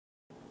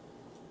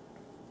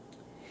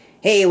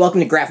Hey, welcome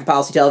to Graphic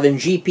Policy Television,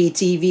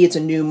 GPTV. It's a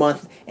new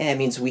month, and that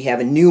means we have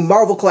a new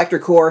Marvel Collector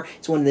Core.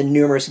 It's one of the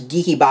numerous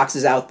geeky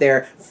boxes out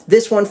there.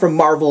 This one from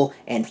Marvel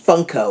and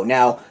Funko.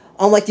 Now,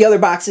 unlike the other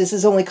boxes,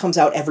 this only comes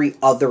out every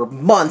other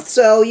month,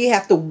 so you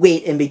have to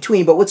wait in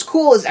between. But what's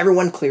cool is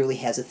everyone clearly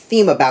has a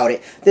theme about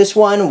it. This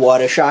one, what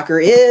a shocker,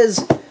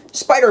 is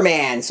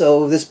Spider-Man.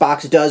 So this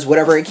box does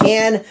whatever it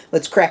can.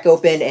 Let's crack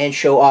open and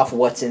show off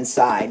what's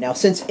inside. Now,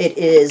 since it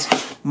is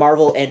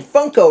Marvel and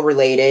Funko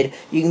related,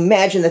 you can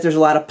imagine that there's a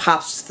lot of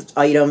Pops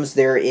items.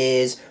 There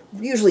is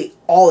usually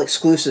all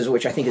exclusives,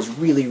 which I think is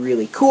really,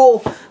 really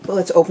cool. But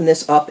let's open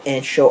this up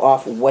and show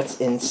off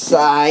what's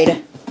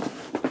inside.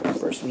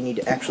 First, we need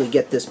to actually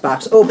get this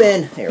box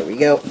open. There we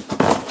go.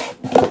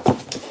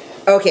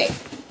 Okay.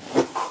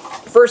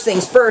 First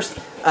things first,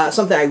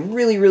 something I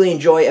really, really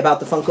enjoy about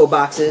the Funko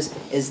boxes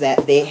is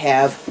that they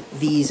have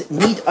these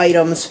neat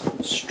items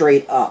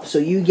straight up. So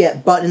you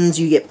get buttons,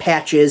 you get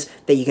patches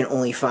that you can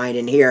only find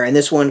in here. And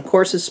this one, of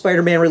course, is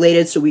Spider-Man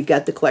related, so we've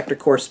got the Collector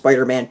Core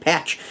Spider-Man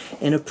patch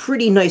and a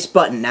pretty nice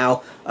button.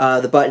 Now,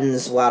 the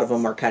buttons, a lot of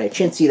them are kind of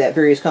chintzy that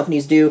various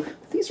companies do.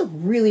 These are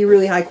really,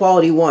 really high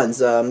quality ones.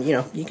 You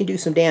know, you can do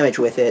some damage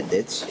with it.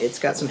 It's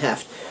got some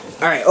heft.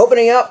 All right,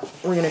 opening up,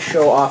 we're going to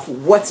show off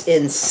what's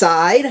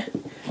inside.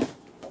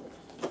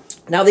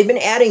 Now, they've been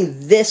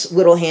adding this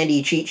little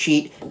handy cheat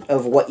sheet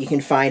of what you can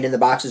find in the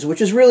boxes,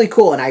 which is really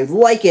cool, and I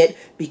like it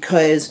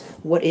because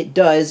what it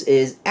does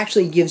is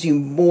actually gives you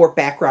more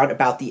background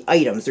about the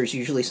items. There's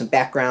usually some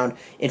background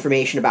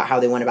information about how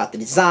they went about the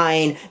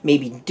design,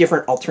 maybe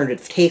different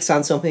alternative takes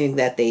on something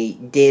that they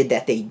did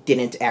that they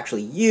didn't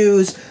actually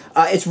use.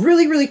 It's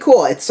really, really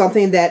cool. It's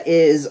something that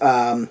is,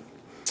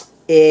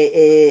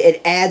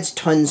 it adds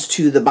tons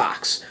to the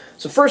box.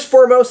 So first and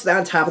foremost,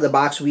 on top of the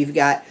box, we've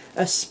got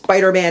a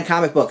Spider-Man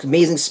comic book.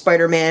 Amazing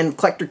Spider-Man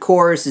Collector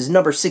Core. This is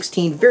number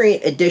 16,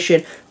 variant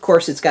edition. Of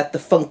course, it's got the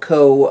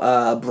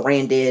Funko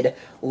branded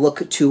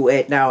look to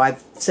it. Now,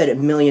 I've said it a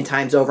million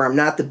times over, I'm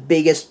not the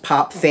biggest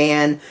Pop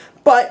fan,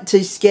 but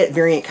to get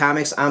variant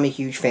comics, I'm a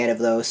huge fan of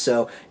those,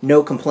 so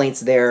no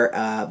complaints there.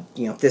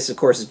 You know, this, of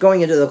course, is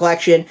going into the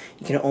collection.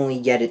 You can only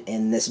get it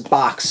in this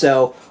box.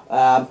 So,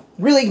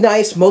 really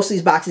nice. Most of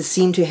these boxes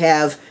seem to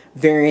have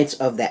variants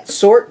of that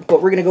sort,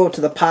 but we're going to go to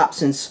the Pop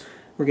since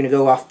we're going to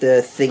go off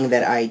the thing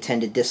that I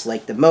tend to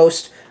dislike the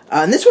most.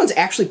 And this one's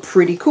actually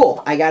pretty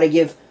cool. I got to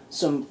give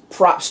some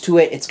props to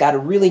it. It's got a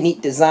really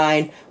neat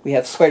design. We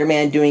have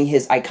Spider-Man doing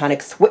his iconic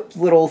thwip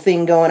little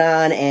thing going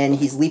on, and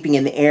he's leaping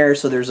in the air,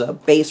 so there's a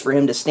base for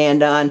him to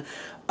stand on.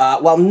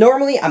 While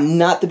normally I'm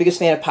not the biggest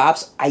fan of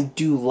Pops, I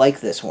do like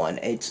this one.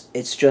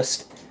 It's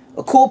just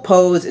a cool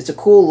pose. It's a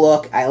cool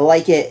look. I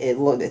like it.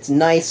 It's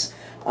nice.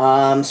 So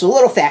a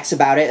little facts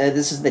about it.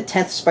 This is the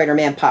 10th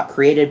Spider-Man Pop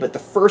created, but the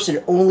first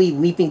and only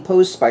leaping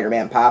pose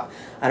Spider-Man Pop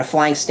on a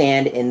flying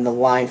stand in the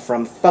line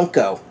from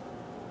Funko.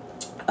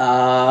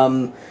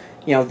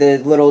 You know, the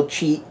little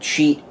cheat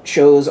sheet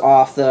shows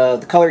off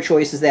the color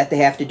choices that they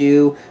have to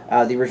do,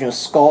 the original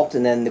sculpt,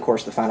 and then, of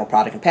course, the final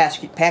product and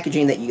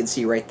packaging that you can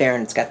see right there,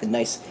 and it's got the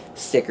nice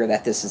sticker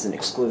that this is an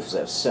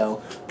exclusive.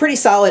 So, pretty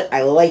solid.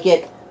 I like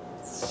it.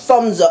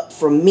 Thumbs up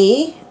from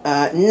me.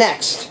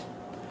 Next,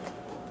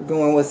 we're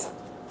going with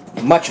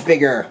much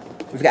bigger.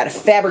 We've got a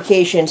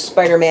Fabrication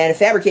Spider-Man.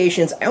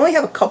 Fabrications, I only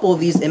have a couple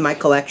of these in my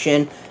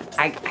collection.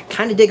 I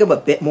kind of dig them a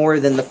bit more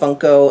than the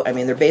Funko. I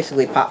mean, they're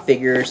basically pop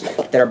figures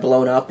that are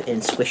blown up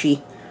and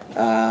squishy.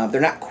 They're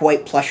not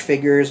quite plush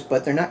figures,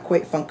 but they're not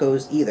quite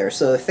Funkos either.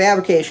 So the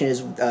Fabrication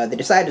is, they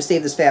decided to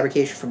save this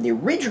Fabrication from the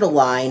original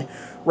line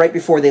right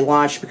before they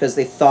launched because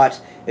they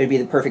thought it would be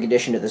the perfect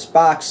addition to this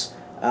box.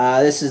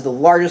 This is the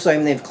largest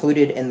item they've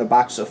included in the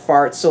box so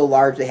far. It's so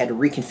large they had to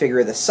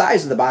reconfigure the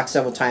size of the box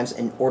several times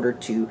in order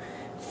to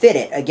fit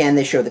it. Again,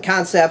 they show the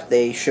concept,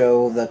 they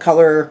show the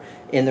color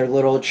in their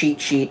little cheat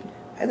sheet.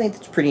 I think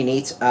that's pretty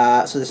neat.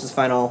 So this is the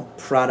final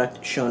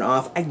product shown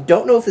off. I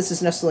don't know if this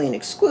is necessarily an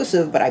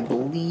exclusive, but I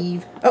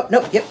believe... Oh,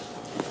 no, yep.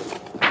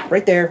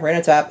 Right there, right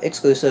on top,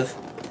 exclusive.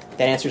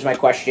 That answers my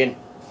question.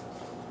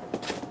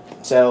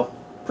 So,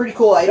 pretty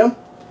cool item.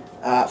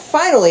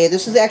 Finally,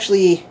 this is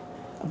actually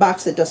a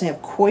box that doesn't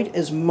have quite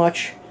as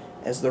much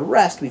as the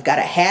rest. We've got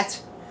a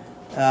hat,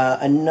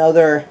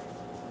 another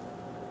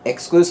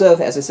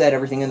exclusive. As I said,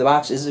 everything in the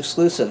box is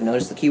exclusive.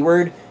 Notice the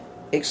keyword,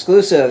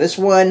 exclusive. This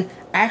one,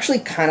 I actually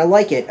kind of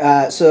like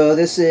it. So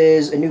this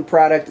is a new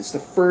product. It's the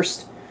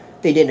first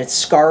they did. It's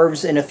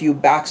scarves in a few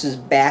boxes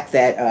back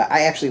that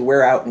I actually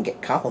wear out and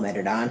get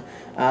complimented on.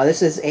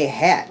 This is a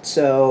hat.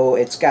 So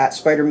it's got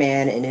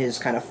Spider-Man in his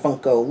kind of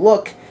Funko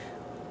look.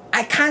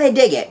 I kind of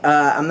dig it.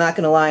 I'm not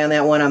going to lie on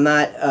that one. I'm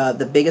not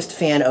the biggest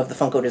fan of the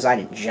Funko design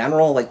in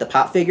general, like the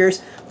Pop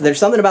figures. But there's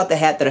something about the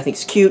hat that I think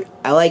is cute.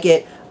 I like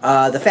it.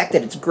 The fact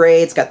that it's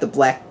gray, it's got the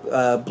black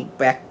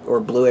or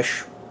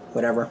bluish,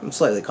 whatever, I'm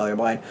slightly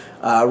colorblind,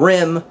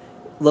 rim,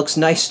 looks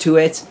nice to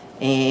it.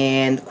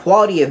 And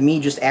quality of me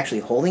just actually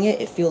holding it,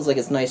 it feels like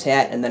it's a nice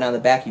hat. And then on the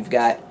back you've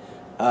got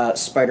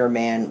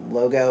Spider-Man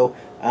logo.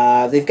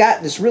 They've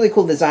got this really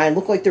cool design.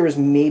 Looked like there was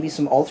maybe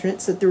some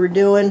alternates that they were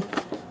doing.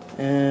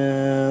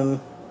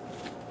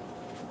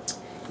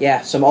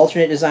 yeah, some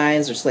alternate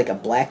designs. There's like a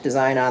black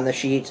design on the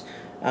sheet.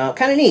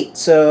 Kind of neat.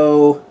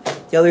 So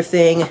the other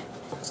thing,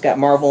 it's got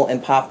Marvel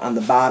and Pop on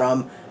the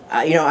bottom.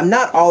 You know, I'm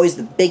not always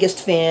the biggest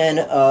fan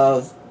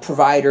of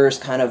providers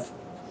kind of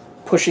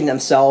pushing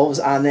themselves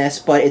on this,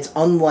 but it's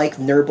unlike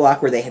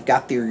Nerdblock where they have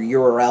got their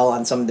URL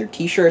on some of their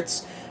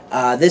t-shirts.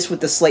 This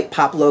with the Slate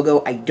Pop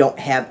logo, I don't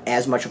have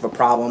as much of a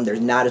problem. There's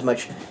not as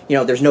much, you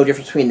know, there's no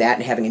difference between that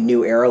and having a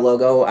New Era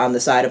logo on the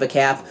side of a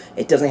cap.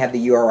 It doesn't have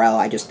the URL.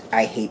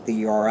 I hate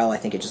the URL. I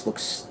think it just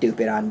looks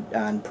stupid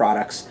on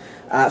products.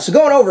 So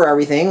going over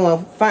everything, well,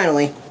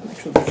 finally,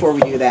 actually, before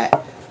we do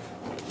that,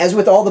 as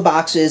with all the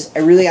boxes, I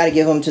really got to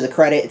give them to the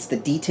credit. It's the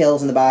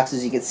details in the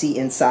boxes. You can see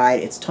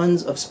inside. It's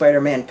tons of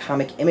Spider-Man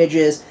comic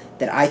images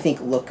that I think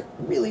look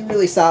really,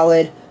 really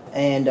solid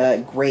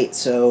and great.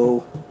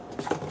 So,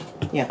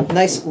 yeah,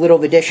 nice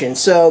little addition.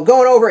 So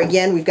going over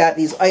again, we've got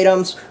these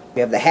items.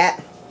 We have the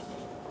hat,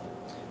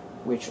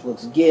 which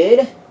looks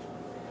good.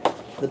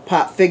 The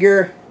Pop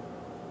figure,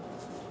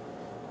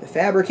 the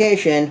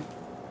fabrication,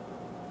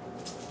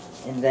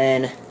 and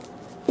then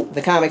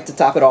the comic to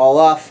top it all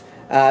off.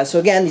 So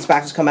again, these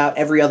boxes come out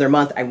every other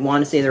month. I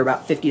want to say they're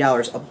about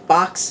 $50 a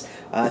box.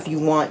 If you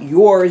want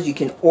yours, you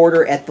can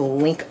order at the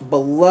link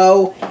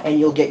below, and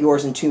you'll get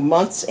yours in 2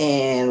 months.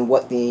 And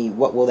what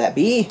will that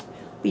be?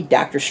 It'll be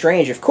Doctor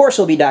Strange. Of course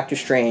it'll be Doctor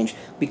Strange.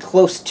 It'll be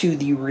close to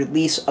the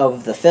release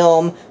of the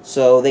film,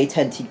 so they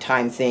tend to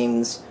time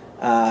things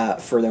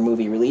for their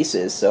movie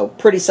releases. So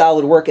pretty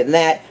solid work in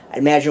that. I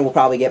imagine we'll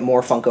probably get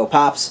more Funko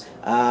Pops.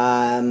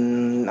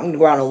 I'm going to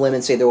go out on a limb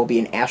and say there will be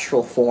an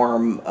astral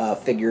form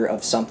figure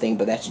of something,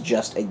 but that's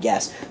just a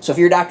guess. So if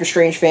you're a Doctor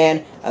Strange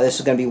fan, this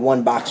is going to be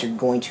one box you're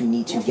going to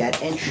need to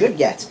get and should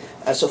get.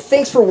 So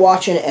thanks for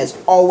watching,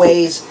 as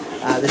always.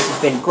 This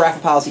has been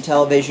Graphic Policy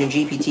Television,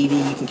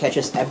 GPTV. You can catch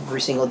us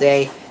every single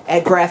day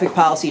at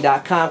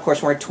graphicpolicy.com. Of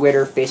course, we're on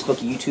Twitter, Facebook,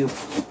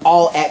 YouTube,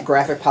 all at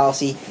Graphic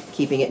Policy,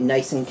 keeping it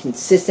nice and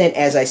consistent.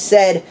 As I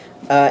said,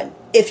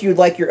 if you'd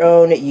like your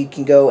own, you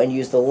can go and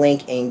use the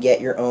link and get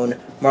your own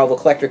Marvel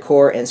Collector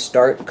Core and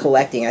start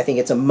collecting. I think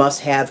it's a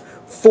must-have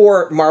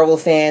for Marvel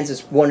fans.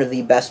 It's one of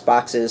the best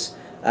boxes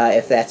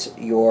if that's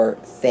your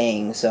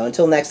thing. So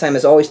until next time,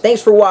 as always,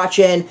 thanks for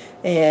watching,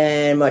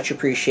 and much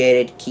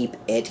appreciated. Keep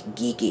it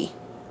geeky.